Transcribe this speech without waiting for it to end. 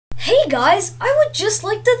guys, I would just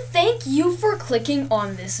like to thank you for clicking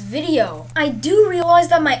on this video. I do realize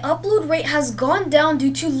that my upload rate has gone down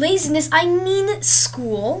due to laziness, I mean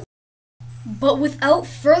school. But without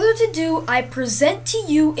further ado, I present to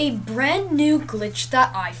you a brand new glitch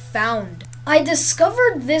that I found. I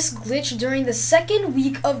discovered this glitch during the second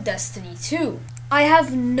week of Destiny 2. I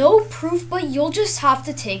have no proof, but you'll just have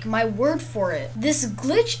to take my word for it. This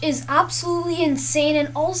glitch is absolutely insane, and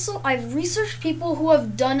also I've researched people who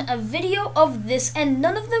have done a video of this, and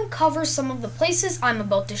none of them cover some of the places I'm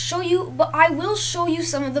about to show you, but I will show you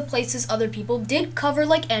some of the places other people did cover,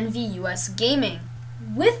 like NVUS Gaming.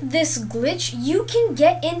 With this glitch, you can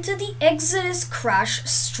get into the Exodus Crash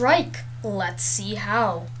Strike. Let's see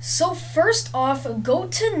how. So first off, go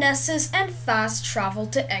to Nessus and fast travel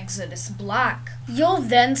to Exodus Black. You'll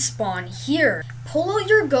then spawn here. Pull out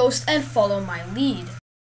your ghost and follow my lead.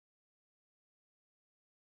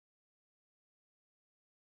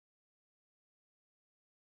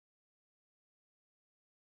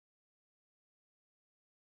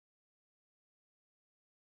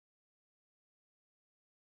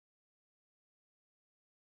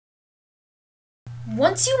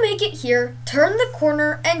 Once you make it here, turn the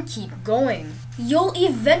corner and keep going. You'll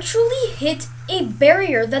eventually hit a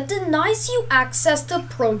barrier that denies you access to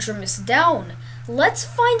Prodromus Down. Let's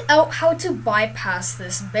find out how to bypass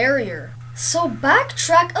this barrier. So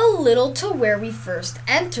backtrack a little to where we first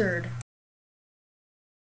entered.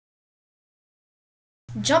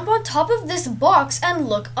 Jump on top of this box and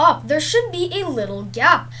look up. There should be a little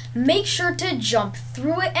gap. Make sure to jump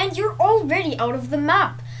through it and you're already out of the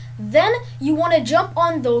map. Then you want to jump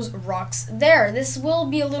on those rocks there. This will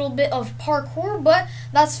be a little bit of parkour, but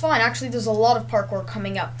that's fine. Actually, there's a lot of parkour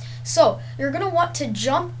coming up. So you're going to want to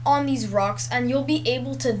jump on these rocks and you'll be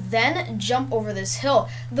able to then jump over this hill.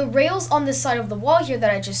 The rails on this side of the wall here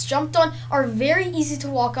that I just jumped on are very easy to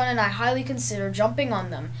walk on, and I highly consider jumping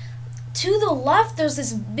on them. To the left, there's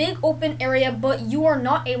this big open area, but you are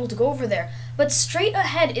not able to go over there. But straight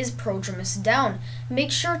ahead is Prodromus Down.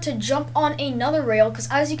 Make sure to jump on another rail, because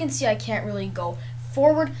as you can see, I can't really go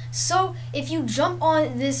forward. So if you jump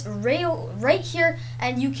on this rail right here,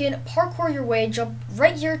 and you can parkour your way, jump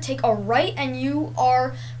right here, take a right, and you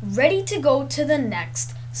are ready to go to the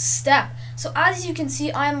next step. So as you can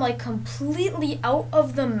see, I'm like completely out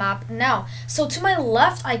of the map now. So to my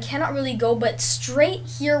left, I cannot really go, but straight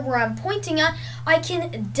here where I'm pointing at, I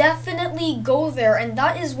can definitely go there, and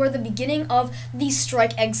that is where the beginning of the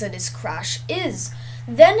Strike Exodus Crash is.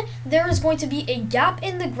 Then there is going to be a gap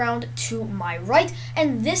in the ground to my right,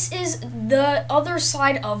 and this is the other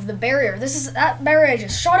side of the barrier. That barrier I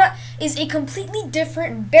just shot at is a completely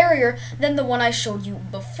different barrier than the one I showed you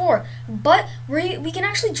before. But we can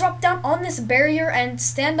actually drop down on this barrier and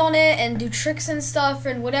stand on it and do tricks and stuff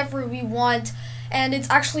and whatever we want. And it's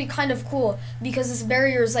actually kind of cool because this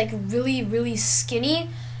barrier is like really skinny,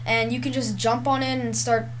 and you can just jump on it and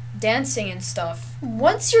start dancing and stuff.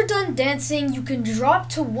 Once you're done dancing, you can drop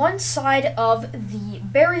to one side of the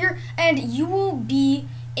barrier and you will be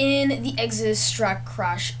in the Exodus Strike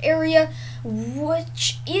Crash area,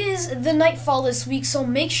 which is the Nightfall this week, so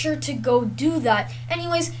make sure to go do that.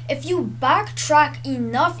 Anyways, if you backtrack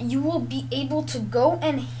enough, you will be able to go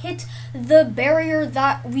and hit the barrier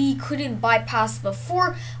that we couldn't bypass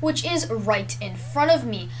before, which is right in front of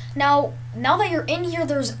me. Now that you're in here,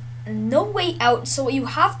 there's no way out, so what you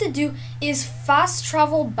have to do is fast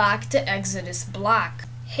travel back to Exodus Black.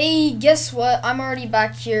 Hey, guess what? I'm already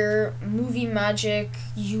back here. Movie magic.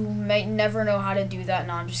 You might never know how to do that.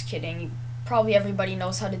 No, I'm just kidding. Probably everybody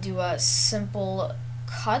knows how to do a simple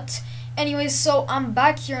cut. Anyways, so I'm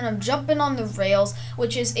back here and I'm jumping on the rails,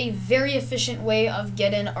 which is a very efficient way of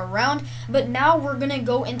getting around. But now we're going to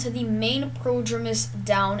go into the main Prodromus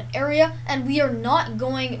Down area, and we are not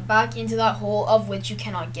going back into that hole of which you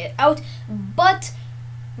cannot get out. But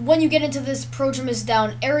when you get into this Prodromus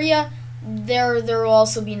Down area, there will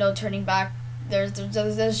also be no turning back. There's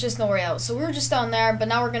just no way out. So we were just down there, but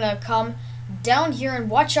now we're going to come down here and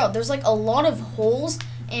watch out. There's like a lot of holes,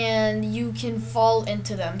 and you can fall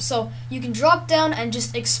into them. So you can drop down and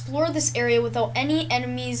just explore this area without any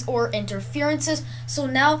enemies or interferences. So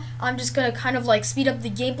now I'm just gonna kind of like speed up the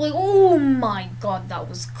gameplay. Oh my god, that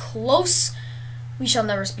was close. We shall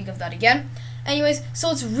never speak of that again. Anyways,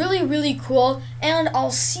 so it's really cool, and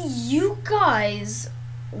I'll see you guys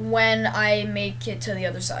when I make it to the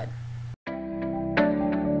other side.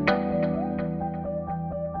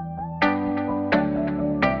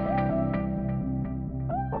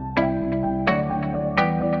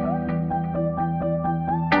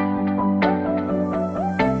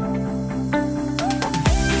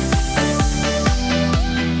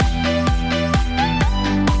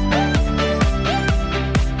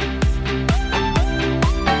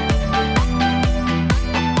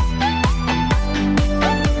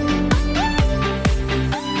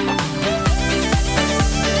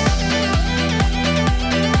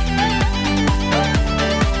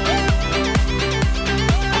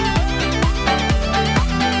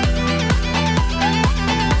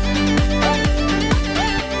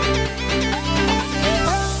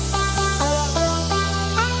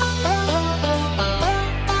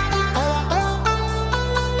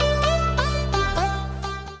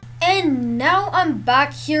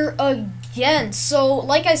 back here again. So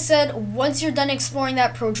like I said, once you're done exploring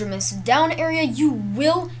that Prodromus down area, you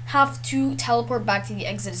will have to teleport back to the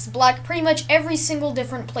Exodus Black. Pretty much every single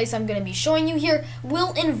different place I'm going to be showing you here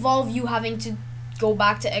will involve you having to go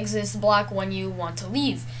back to Exodus Black when you want to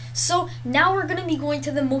leave. So now we're going to be going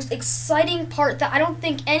to the most exciting part that I don't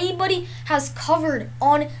think anybody has covered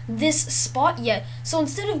on this spot yet. So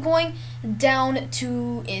instead of going down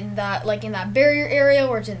to in that barrier area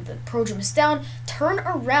or to the Prodromus down, turn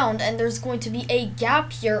around and there's going to be a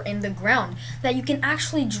gap here in the ground that you can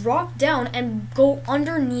actually drop down and go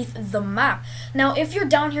underneath the map. Now if you're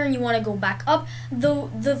down here and you want to go back up,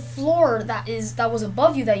 the floor that was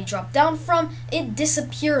above you that you dropped down from, it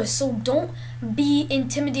disappears. So don't be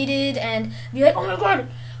intimidated and be like, oh my god,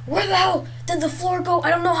 where the hell did the floor go? I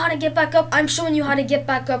don't know how to get back up. I'm showing you how to get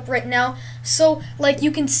back up right now. So like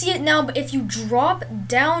you can see it now, but if you drop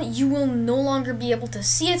down, you will no longer be able to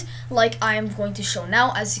see it like I am going to show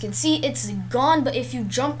now. As you can see, it's gone, but if you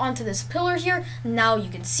jump onto this pillar here, now you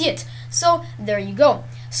can see it. So there you go.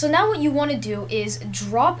 So now what you want to do is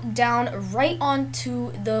drop down right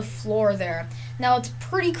onto the floor there. Now it's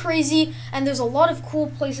pretty crazy and there's a lot of cool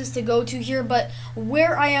places to go to here, but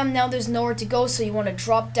where I am now there's nowhere to go, so you want to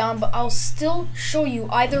drop down, but I'll still show you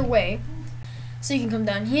either way. So you can come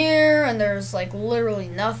down here and there's like literally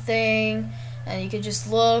nothing and you can just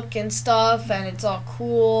look and stuff and it's all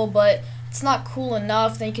cool, but it's not cool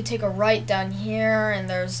enough. Then you can take a right down here and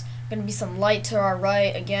there's gonna be some light to our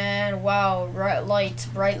right again. Wow, bright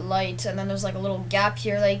light, and then there's like a little gap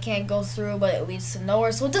here that you can't go through, but it leads to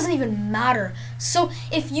nowhere, so it doesn't even matter. So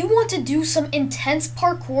if you want to do some intense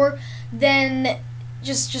parkour, then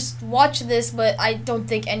just watch this, but I don't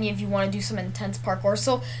think any of you want to do some intense parkour.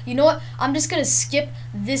 So you know what, I'm just gonna skip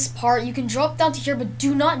this part. You can drop down to here, but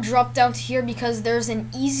do not drop down to here because there's an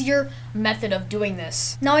easier method of doing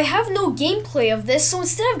this. Now I have no gameplay of this, so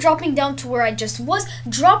instead of dropping down to where I just was,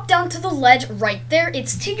 drop down to the ledge right there.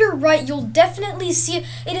 It's to your right. You'll definitely see it.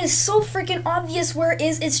 It is so freaking obvious where it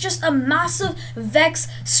is. It's just a massive Vex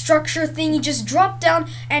structure thing. You just drop down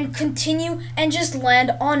and continue and just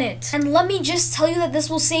land on it. And let me just tell you that this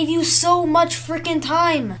will save you so much freaking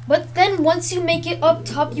time. But then once you make it up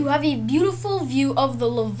top, you have a beautiful view of the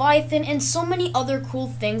Leviathan and so many other cool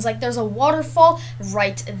things. Like there's a waterfall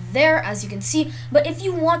right there, as you can see. But if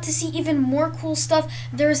you want to see even more cool stuff,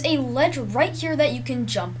 there's a ledge right here that you can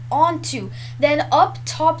jump onto. Then up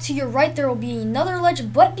top to your right there will be another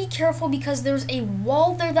ledge, but be careful because there's a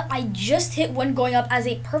wall there that I just hit when going up, as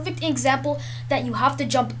a perfect example that you have to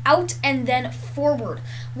jump out and then forward.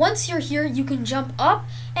 Once you're here, you can jump up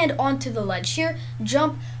and onto the ledge here,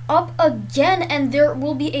 jump up again, and there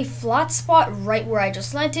will be a flat spot right where I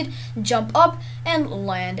just landed. Jump up and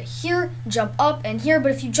land here, jump up and here.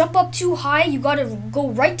 But if you jump up too high, you gotta go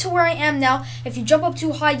right to where I am now. If you jump up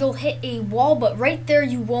too high, you'll hit a wall, but right there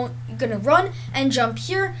you won't. You're gonna run and jump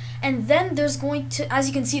here, and then there's going to, as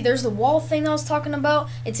you can see, there's the wall thing I was talking about.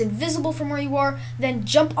 It's invisible from where you are. Then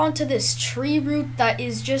jump onto this tree root that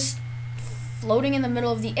is just floating in the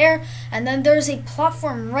middle of the air, and then there's a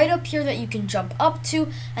platform right up here that you can jump up to.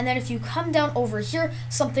 And then if you come down over here,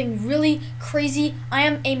 something really crazy. I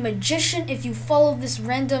am a magician. If you follow this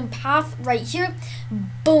random path right here,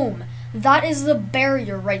 boom, that is the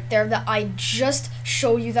barrier right there that I just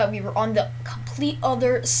showed you that we were on the complete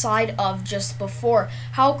other side of just before.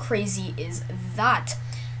 How crazy is that?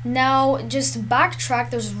 Now just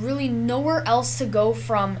backtrack. There's really nowhere else to go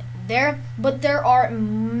from there, but there are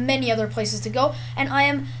many other places to go, and I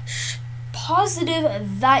am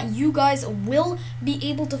positive that you guys will be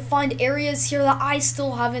able to find areas here that I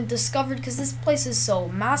still haven't discovered because this place is so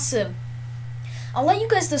massive. I'll let you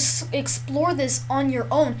guys explore this on your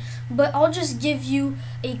own, but I'll just give you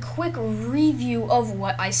a quick review of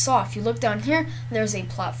what I saw. If you look down here, there's a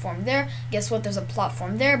platform there. Guess what? There's a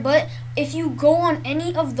platform there. But if you go on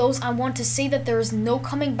any of those, I want to say that there is no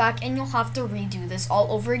coming back, and you'll have to redo this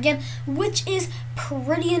all over again, which is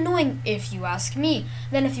pretty annoying if you ask me.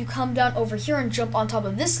 Then if you come down over here and jump on top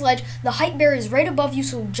of this ledge, the height barrier is right above you,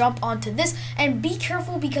 so jump onto this. And be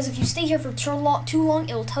careful, because if you stay here for too long,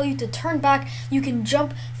 it'll tell you to turn back. You can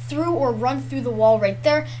jump through or run through the wall right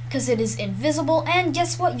there because it is invisible, and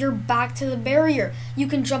guess what, you're back to the barrier. You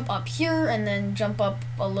can jump up here and then jump up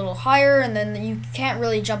a little higher, and then you can't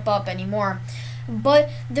really jump up anymore. But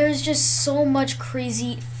there's just so much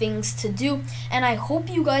crazy things to do, and I hope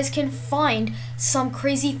you guys can find some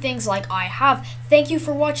crazy things like I have. Thank you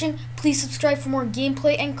for watching. Please subscribe for more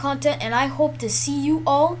gameplay and content, and I hope to see you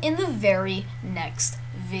all in the very next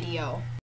video.